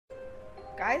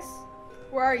Guys,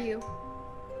 where are you?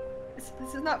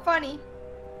 This is not funny.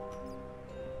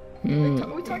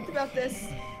 We talked about this.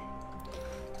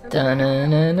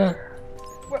 Da-na-na-na.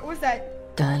 What was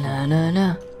that?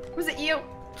 Da-na-na-na. Was it you?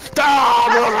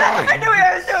 I I knew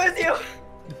it was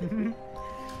you.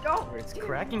 Don't. Where's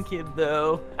Cracking Kid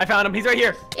though? I found him. He's right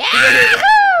here. You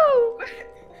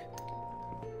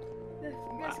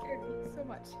guys scared me so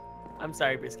much. I'm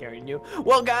sorry for scaring you.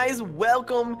 Well, guys,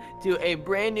 welcome to a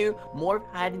brand new Morph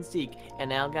Hide and Seek. And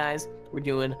now, guys, we're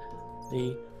doing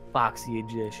the Foxy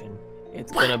edition.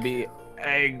 It's gonna be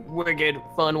a wicked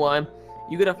fun one.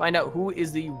 You gotta find out who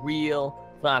is the real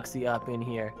Foxy up in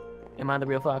here. Am I the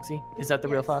real Foxy? Is that the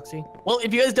real Foxy? Well,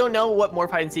 if you guys don't know what Morph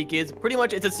Hide and Seek is, pretty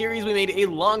much it's a series we made a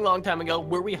long time ago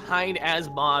where we hide as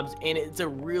mobs, and it's a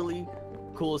really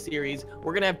cool series.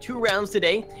 We're gonna have 2 rounds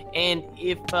today, and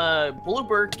if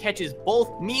Blooper catches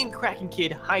both me and Cracking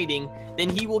Kid hiding, then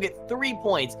he will get 3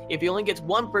 points. If he only gets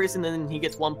 1 person, then he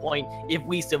gets 1 point. If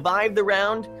we survive the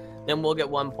round, then we'll get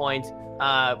 1 point.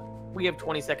 We have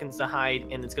 20 seconds to hide,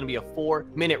 and it's going to be a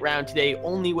 4-minute round today,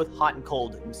 only with hot and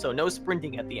cold, so no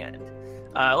sprinting at the end.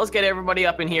 Let's get everybody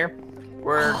up in here.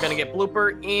 We're going to get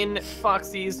Blooper in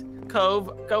Foxy's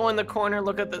cove. Go in the corner,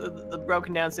 look at the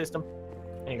broken down system.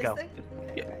 There you go.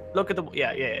 Yeah, look at the,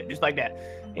 yeah, just like that.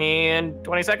 And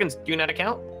 20 seconds. Do you know how to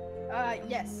count?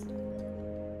 Yes.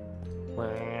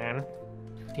 1,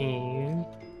 2,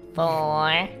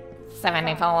 4,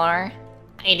 74,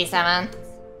 87.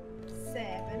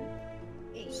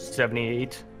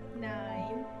 78.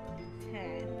 9,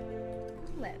 10,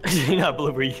 11. Not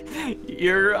Blooper.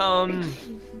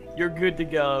 You're good to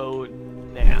go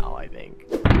now, I think.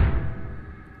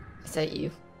 Is that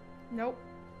you? Nope.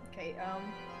 Okay.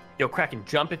 Yo, Kraken,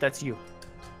 jump if that's you.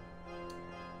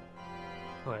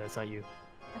 Oh, that's not you.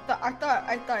 I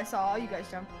thought I saw all you guys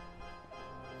jump.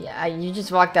 Yeah, you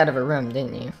just walked out of a room,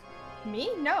 didn't you? Me?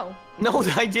 No. No,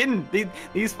 I didn't.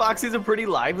 These foxes are pretty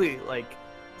lively, like,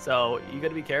 so you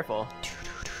gotta be careful.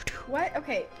 What?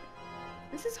 Okay.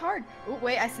 This is hard. Oh,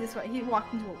 wait, I see this one. He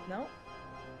walked into a... No?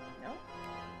 No?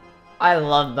 I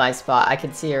love my spot. I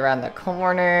can see around the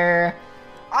corner.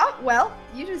 Oh, well,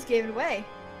 you just gave it away.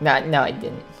 No, I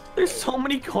didn't. There's so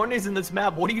many corners in this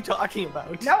map. What are you talking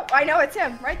about? No, I know it's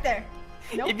him. Right there.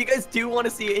 Nope. If you guys do want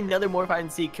to see another Morph Hide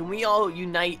and Seek, can we all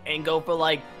unite and go for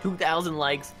like 2,000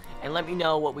 likes? And let me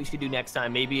know what we should do next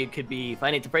time. Maybe it could be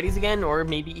Find It to Freddy's again, or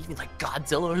maybe even like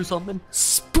Godzilla or something.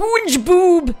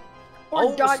 SpongeBob!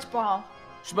 Or dodgeball.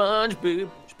 SpongeBob,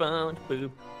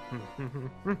 SpongeBob.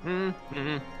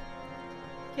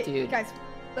 Okay, Dude. guys,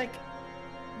 like,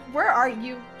 where are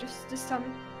you? Just tell me.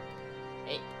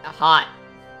 Hey, hot.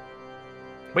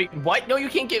 Wait, what? No, you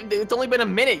can't get. It's only been a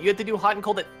minute. You have to do hot and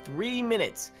cold at 3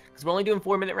 minutes, because we're only doing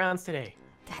 4-minute rounds today.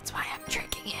 That's why I'm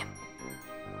tricking him.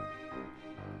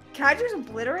 Can I just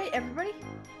obliterate everybody?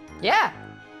 Yeah.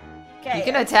 Okay. You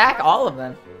can attack all of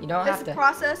them. You don't It's have a to.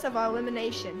 process of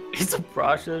elimination. It's a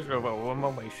process of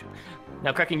elimination.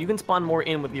 Now, Kraken, you can spawn more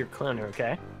in with your cloner,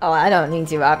 okay? Oh, I don't need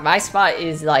to. My spot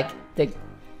is like the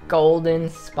golden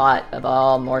spot of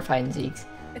all Morph Hide and Seeks.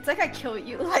 It's like I kill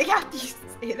you, like, after you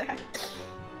say that.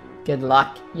 Good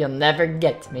luck. You'll never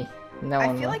get me. No I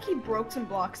one feel will. like he broke some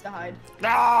blocks to hide.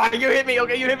 Ah, you hit me.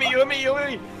 Okay, you hit me. You hit me. You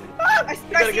hit me. Ah, I you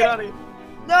gotta see get it. out of here.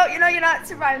 No, you're not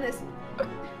surviving this.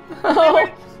 Oh,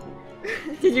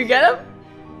 did you get him?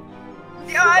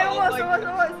 Yeah, I Oh almost.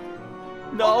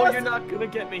 No, Almost. you're not gonna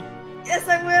get me. Yes,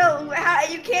 I will.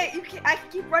 You can't. I can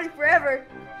keep running forever.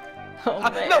 Oh,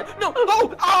 man. No.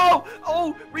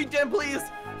 Oh, regen, please.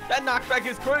 That knockback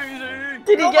is crazy.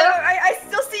 Did he get him? I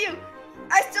still see you.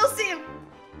 I still see you.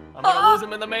 I'm gonna lose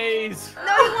him in the maze.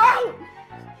 No, you won't.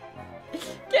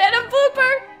 Get him,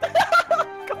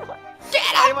 Blooper! Come on.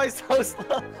 Get Why him! am I so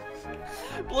slow?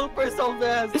 Blooper so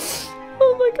fast.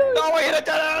 Oh my god. No, I hit a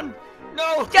dead end.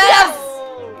 No. Yes!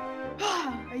 No.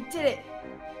 I did it.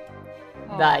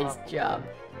 Nice job.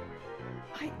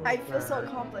 I feel so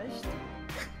accomplished.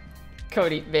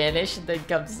 Cody, vanish, then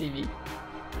come see me.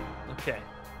 Okay.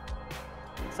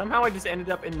 Somehow I just ended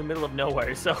up in the middle of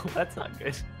nowhere, so that's not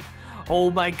good. Oh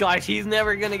my gosh, he's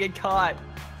never gonna get caught.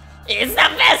 It's the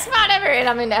best spot ever! And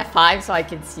I'm in F5 so I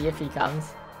can see if he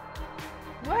comes.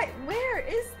 What? Where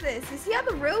is this? Is he on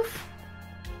the roof?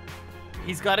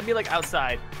 He's gotta be like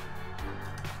outside.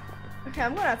 Okay,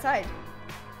 I'm going outside.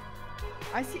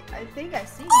 I think I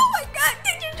see him. Oh my god,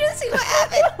 did you just see what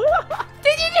happened?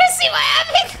 Did you just see what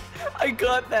happened? I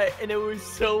got that, and it was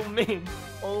so mean.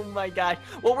 Oh my gosh.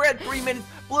 Well, we're at 3 minutes.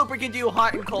 Blooper can do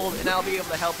hot and cold, and I'll be able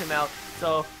to help him out.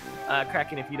 So,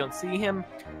 Kraken, if you don't see him,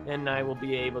 then I will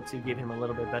be able to give him a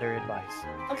little bit better advice.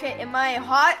 Okay, am I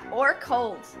hot or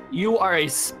cold? You are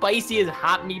as spicy as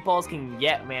hot meatballs can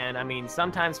get, man. I mean,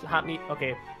 sometimes hot meat.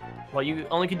 Okay, well, you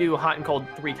only can do hot and cold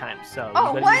 3 times, so.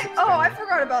 Oh, what? Oh, I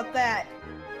forgot about that.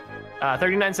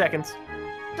 39 seconds.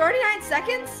 39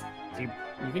 seconds? So you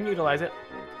can utilize it.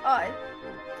 Hot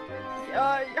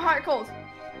or cold?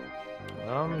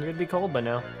 You'd be cold by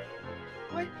now.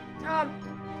 What?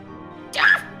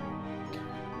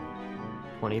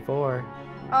 24.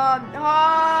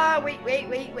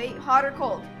 Wait. Hot or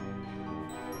cold?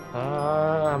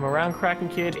 I'm around Kraken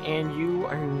Kid, and you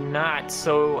are not.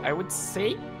 So I would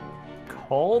say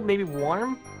cold, maybe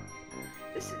warm.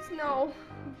 This is no.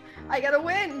 I gotta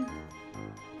win.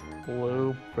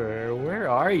 Blooper, where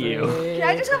are you? Can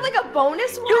I just have like a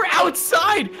bonus one? You're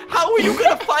outside! How are you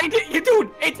gonna find it? Dude,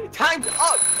 it's time's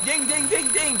up! Ding, ding, ding,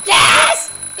 ding!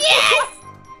 Yes! Yes!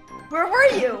 Where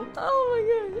were you?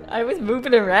 Oh my god. I was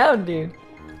moving around, dude.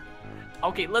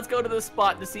 Okay, let's go to the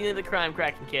spot, the scene of the crime,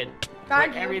 Kraken Kid.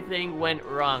 Found Where you. everything went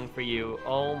wrong for you.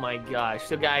 Oh my gosh.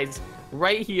 So guys,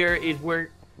 right here is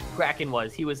where Kraken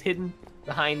was. He was hidden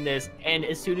behind this, and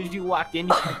as soon as you walked in,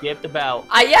 you skipped about.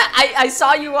 I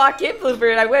saw you walk in,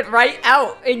 Blooper, and I went right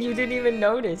out, and you didn't even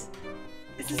notice.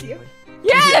 Is this you?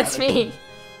 Yeah, that's me.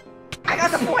 I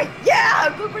got the point. Yeah,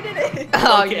 Blooper did it.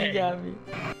 Oh, Okay. you got me.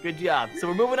 Good job. So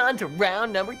we're moving on to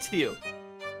round number 2.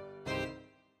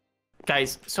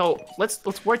 Guys, so let's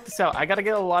work this out. I gotta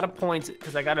get a lot of points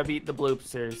because I gotta beat the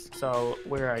bloopsters. So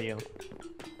where are you?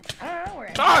 I don't know where I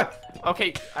am. Ah!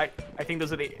 Okay, I think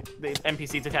those are the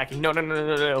NPCs attacking. No. Do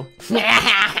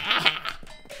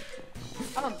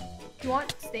you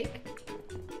want steak?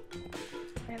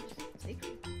 I have steak.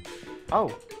 Oh,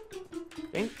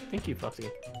 thank you, Foxy.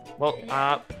 Well,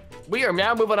 we are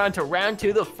now moving on to round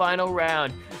 2, the final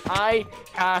round. I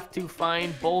have to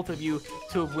find both of you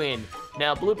to win.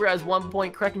 Now, Blooper has 1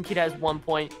 point, Kraken Kid has 1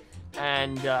 point,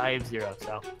 and I have 0,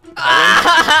 so.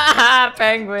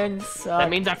 Penguins suck. That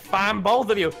means I find both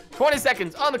of you. 20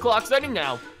 seconds on the clock, starting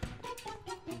now.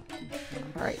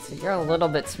 Alright, so you're a little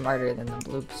bit smarter than the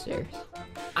bloopsters.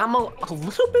 I'm a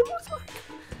little bit more smart.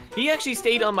 He actually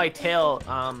stayed on my tail,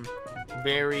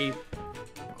 very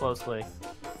closely.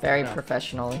 Very Yeah.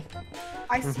 professionally.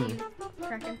 I see you,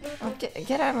 Kraken. Oh,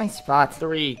 get out of my spot.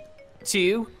 3,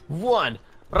 2, 1.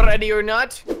 Ready or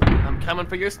not? I'm coming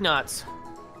for your snots.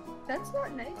 That's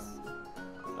not nice.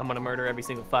 I'm gonna murder every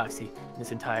single Foxy in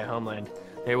this entire homeland.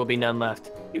 There will be none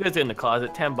left. You guys are in the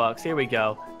closet, 10 bucks. Here we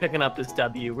go. Picking up this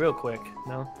W real quick.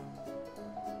 No?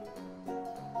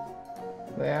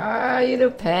 Where are you, the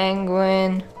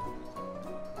penguin?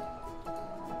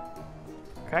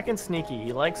 Kraken's sneaky.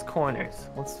 He likes corners.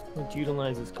 Let's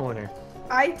utilize his corner.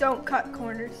 I don't cut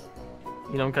corners.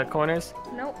 You don't cut corners?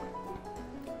 Nope.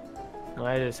 No,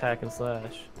 I just hack and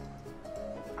slash.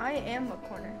 I am a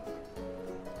corner.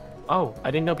 Oh,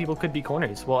 I didn't know people could be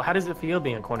corners. Well, how does it feel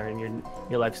being a corner in your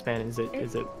lifespan? Is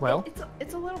it well?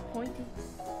 It's a little pointy.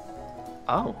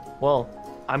 Oh, well,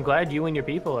 I'm glad you and your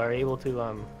people are able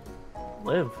to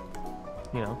live.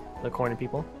 You know, the corner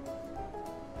people.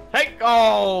 Hey!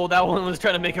 Oh, that one was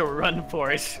trying to make a run for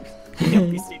it. The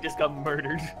NPC just got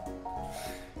murdered.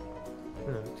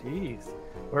 Oh, jeez.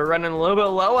 We're running a little bit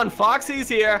low on Foxy's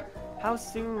here. How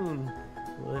soon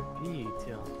will it be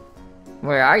till?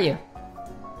 Where are you?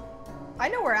 I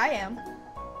know where I am.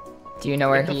 Do you know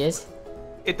where he is?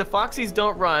 If the Foxies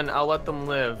don't run, I'll let them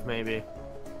live, maybe.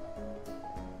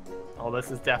 Oh,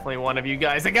 this is definitely one of you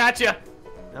guys. I got you.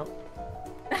 Nope.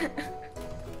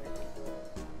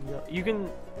 You can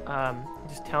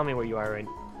just tell me where you are right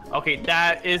now. Okay,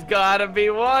 that is gotta be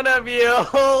one of you.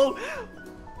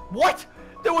 What?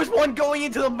 There was one going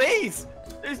into the maze.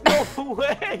 There's no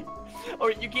way.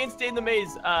 Or you can't stay in the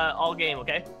maze all game,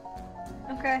 okay?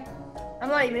 Okay. I'm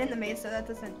not even in the maze, so that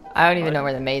doesn't. I don't even know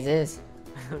where the maze is.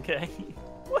 Okay.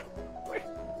 Where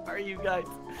are you guys?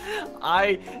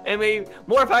 I am a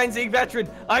more fine Zeke veteran.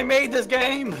 I made this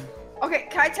game. Okay,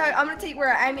 can I tell you? I'm gonna tell you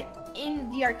where I'm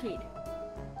in the arcade.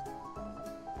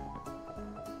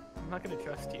 I'm not gonna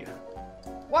trust you.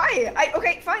 Why?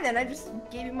 Okay, fine then. I just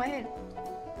gave you my hint.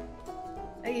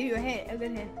 I gave you a hint, a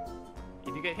good hint.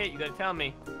 If you get hit, you gotta tell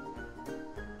me.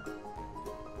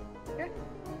 Okay.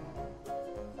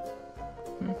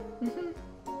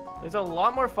 There's a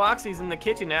lot more Foxies in the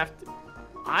kitchen after.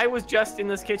 I was just in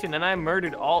this kitchen and I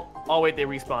murdered all. Oh wait, they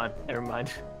respawn. Never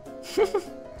mind.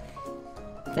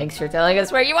 Thanks for telling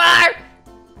us where you are!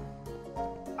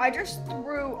 I just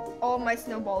threw all my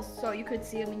snowballs so you could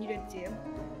see him and you didn't see him.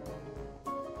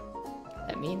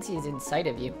 That means he's inside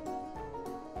of you.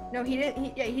 No, he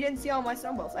didn't. He didn't see all my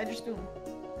snowballs. I just threw them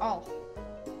all.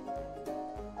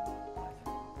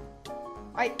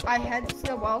 I had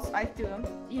snowballs. I threw them.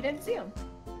 You didn't see them.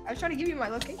 I was trying to give you my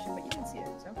location, but you didn't see it.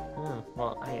 So.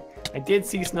 Well, I did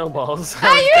see snowballs.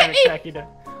 Ah, you hit me! Track you down.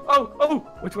 Oh,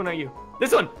 which one are you?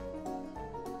 This one.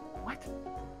 What?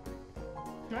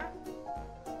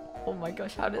 Oh my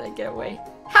gosh, how did I get away?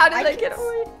 How did I get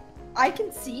away? I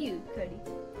can see you, Cody.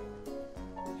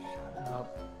 Shut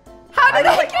up. How did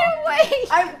I get away?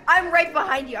 I'm right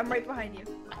behind you. I'm right behind you.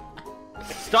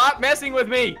 Stop messing with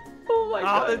me! Oh my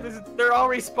god. They're all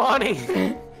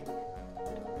respawning.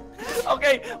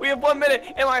 Okay, we have 1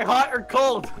 minute. Am I hot or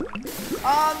cold?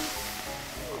 I'm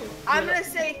gonna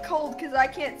say cold because I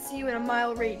can't see you in a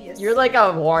mile radius. You're like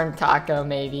a warm taco,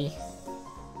 maybe.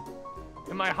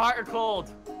 Am I hot or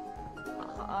cold?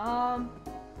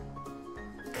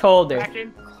 Colder.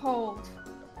 Kraken? Cold.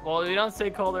 Well, you don't say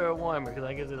colder or warm because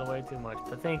that gives it away too much,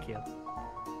 but thank you.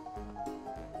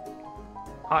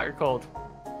 Hot or cold?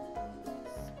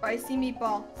 Spicy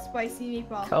meatball. Spicy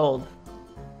meatball. Cold.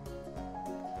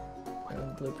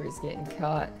 Oh, Blooper's getting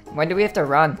caught. When do we have to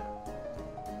run?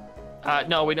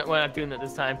 No, we're not doing that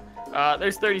this time.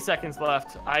 There's 30 seconds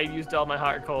left. I used all my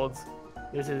hot or colds.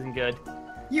 This isn't good.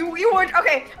 You weren't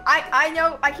okay. I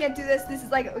know I can't do this. This is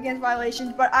like against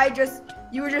violations, but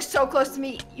you were just so close to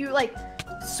me. You like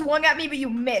swung at me, but you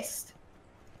missed.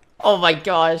 Oh my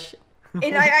gosh.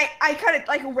 And I kind of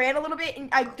like ran a little bit and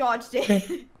I dodged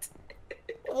it.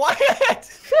 What?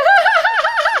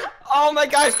 Oh my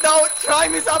gosh, no,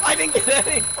 time is up. I didn't get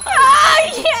any. Ah,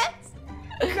 yes!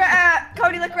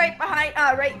 Cody, look right behind,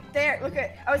 right there. Look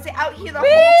at, I was out here the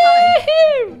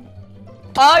whole time.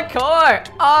 Encore!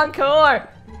 Encore!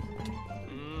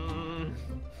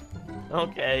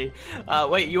 Okay.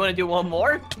 Wait, you want to do one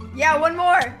more? Yeah, one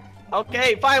more.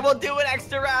 Okay, fine, we'll do an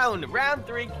extra round. Round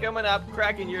 3 coming up.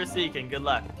 Kraken, you're seeking. Good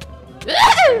luck.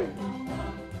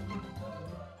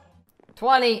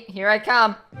 20, here I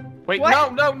come. Wait,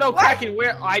 What? no, What? Kraken,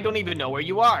 where? I don't even know where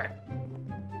you are.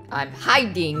 I'm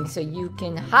hiding so you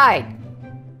can hide.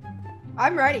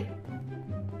 I'm ready.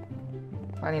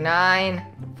 29,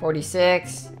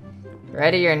 46.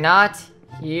 Ready or not,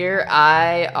 here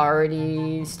I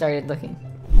already started looking.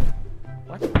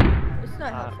 What? It's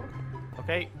not helpful.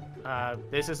 Okay,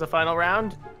 this is the final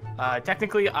round.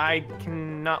 Technically, I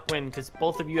cannot win because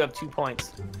both of you have 2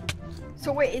 points.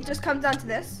 So wait, it just comes down to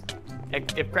this?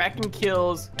 If Kraken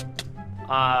kills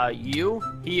you,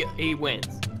 he wins.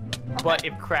 Okay. But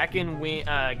if Kraken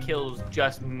kills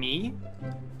just me,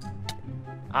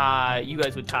 you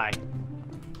guys would tie.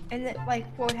 And then, like,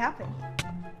 what would happen?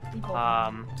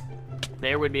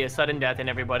 There would be a sudden death and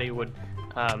everybody would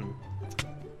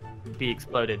be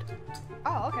exploded.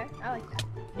 Oh, okay. I like that.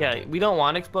 Yeah, we don't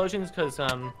want explosions because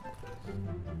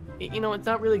you know, it's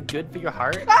not really good for your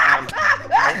heart.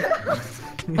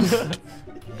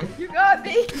 You got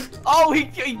me. Oh, he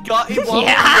got it.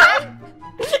 Yeah!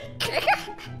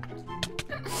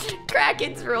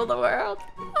 Krakens rule the world.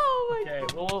 Oh my. Okay,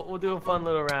 well, we'll do a fun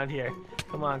little round here.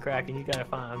 Come on, Kraken, you gotta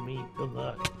find me. Good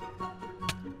luck.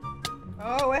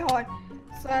 Oh, wait, hold on.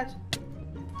 Slash.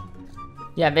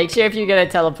 Yeah, make sure if you're gonna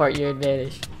teleport, your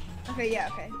advantage. Okay, yeah,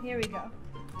 okay. Here we go.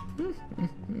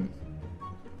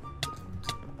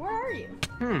 Where are you?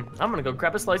 I'm gonna go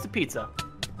grab a slice of pizza.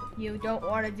 You don't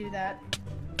want to do that.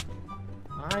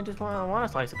 I just want a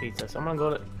slice of pizza, so I'm gonna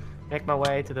go make my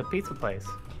way to the pizza place.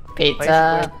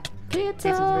 Pizza. Pizzas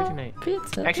Pizza. originate.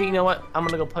 Pizza. Actually, you know what? I'm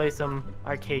gonna go play some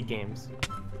arcade games.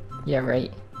 Yeah,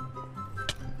 right.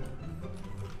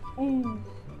 Ooh.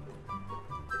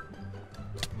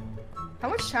 How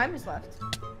much time is left?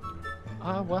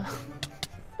 Well,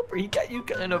 you got you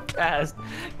kind of fast.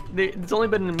 It's only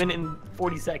been a minute and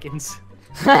 40 seconds.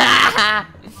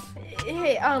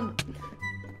 Hey,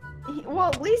 well,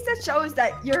 at least that shows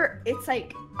that it's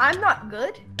like, I'm not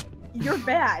good, you're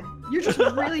bad. You're just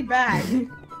really bad.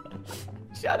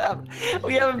 Shut up.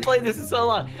 We haven't played this in so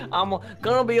long. I'm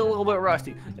gonna be a little bit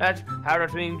rusty. That's how the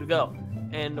thing to go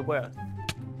in the world.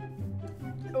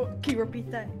 Oh, can you repeat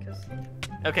that? Because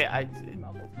Okay,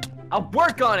 I'll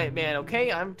work on it, man,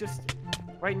 okay? I'm just...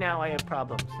 Right now, I have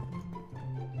problems.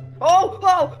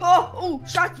 Oh,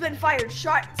 shots been fired.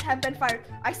 Shots have been fired.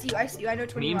 I see you. I know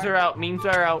 20 Memes are out. Memes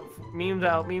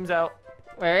out.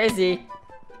 Where is he?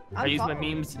 I use my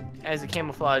memes as a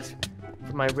camouflage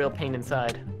for my real pain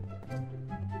inside.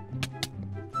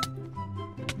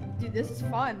 Dude, this is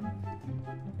fun.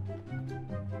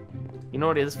 You know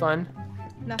what is fun?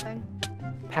 Nothing.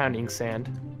 Pounding sand.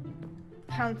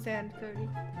 Pound sand, Cody.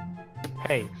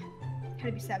 Hey, How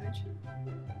to be savage.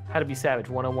 how to be savage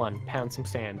 101. Pound some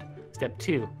sand. Step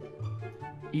 2.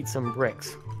 Eat some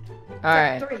bricks.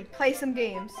 Alright. Step 3, play some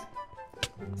games.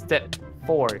 Step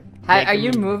 4. Are make a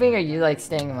you meme. moving or are you like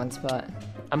staying in one spot?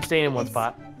 I'm staying in one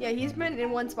spot. Yeah, he's been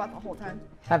in one spot the whole time.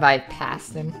 Have I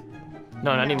passed him?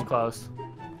 No, not No. even close.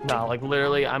 No, like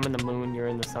literally, I'm in the moon, you're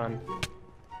in the sun.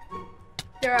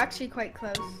 They're actually quite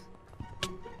close.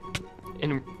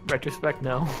 In retrospect,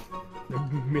 no. They're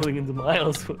millions of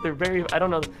miles. They're very, I don't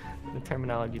know the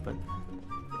terminology, but.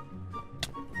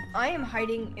 I am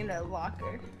hiding in a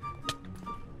locker.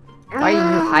 Why are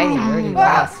you hiding? You already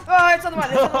lost. Oh, it's on the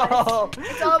one. It's on the one.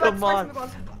 It's all about Come the on.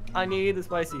 spicy meatballs. I need the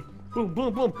spicy. Boom,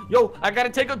 boom, boom. Yo, I gotta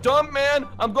take a dump, man.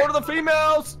 I'm going to the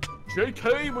females.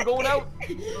 JK, we're going out.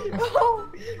 Oh,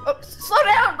 slow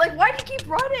down. Like, why do you keep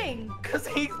running? Cause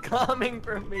he's coming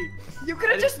for me. You could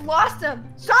have just lost him.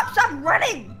 Stop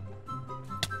running.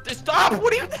 Just stop.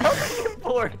 What are you telling him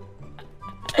for?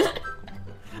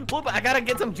 Well, but I gotta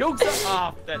get some jokes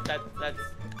off. That's.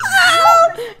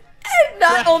 And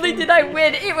not only did I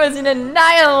win, it was an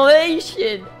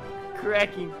annihilation.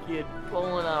 Cracking kid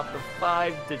pulling off the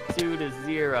 5-2 to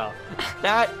 0.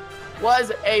 That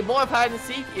was a more of hide and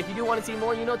seek. If you do want to see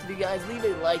more, you know what to do, guys. Leave a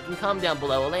like and comment down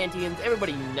below. Atlanteans,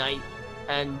 everybody unite.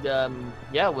 And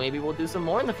yeah, maybe we'll do some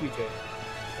more in the future.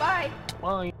 Bye.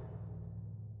 Bye.